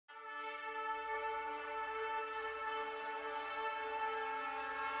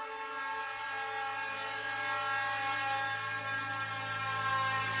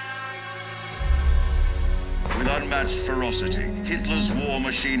unmatched ferocity, Hitler's war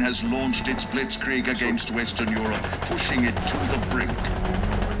machine has launched its blitzkrieg against Western Europe, pushing it to the brink.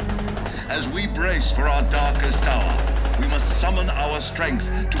 As we brace for our darkest hour, we must summon our strength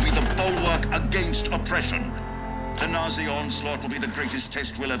to be the bulwark against oppression. The Nazi onslaught will be the greatest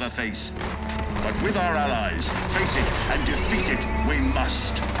test we'll ever face. But with our allies, face it and defeat it we must.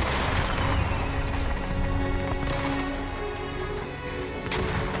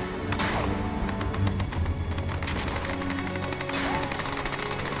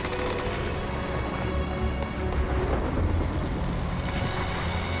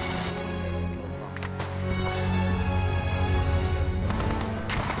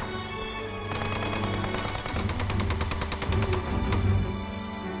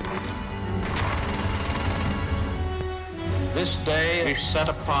 This day is set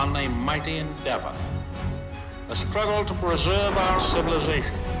upon a mighty endeavor, a struggle to preserve our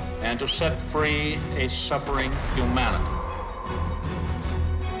civilization and to set free a suffering humanity.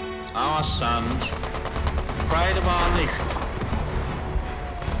 Our sons, pride of our nation,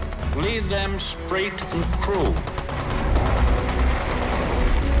 lead them straight and true.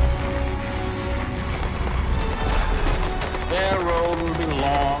 Their road will be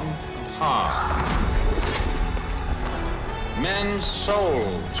long and hard. Men's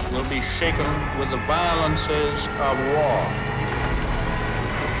souls will be shaken with the violences of war.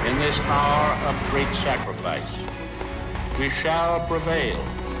 In this hour of great sacrifice, we shall prevail.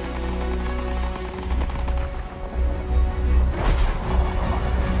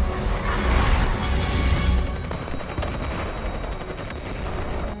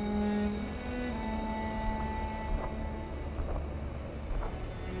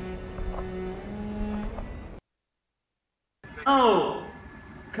 Oh,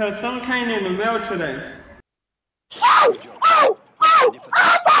 cause some came in the mail today. Oh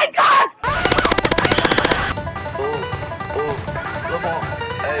my God!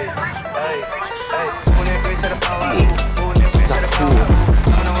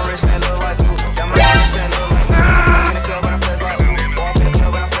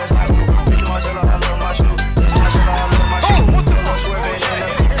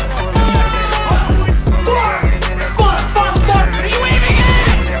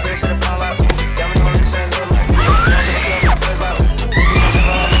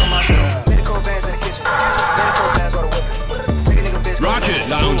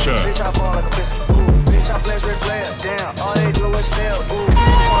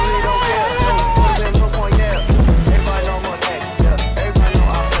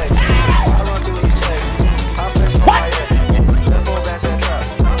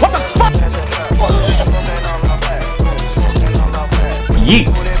 Yeet!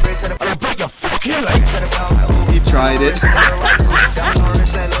 I'll break your fucking legs! You tried it.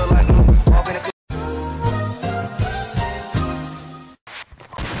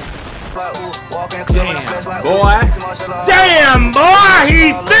 Damn, boy! Damn, boy!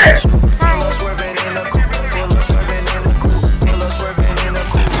 He thick!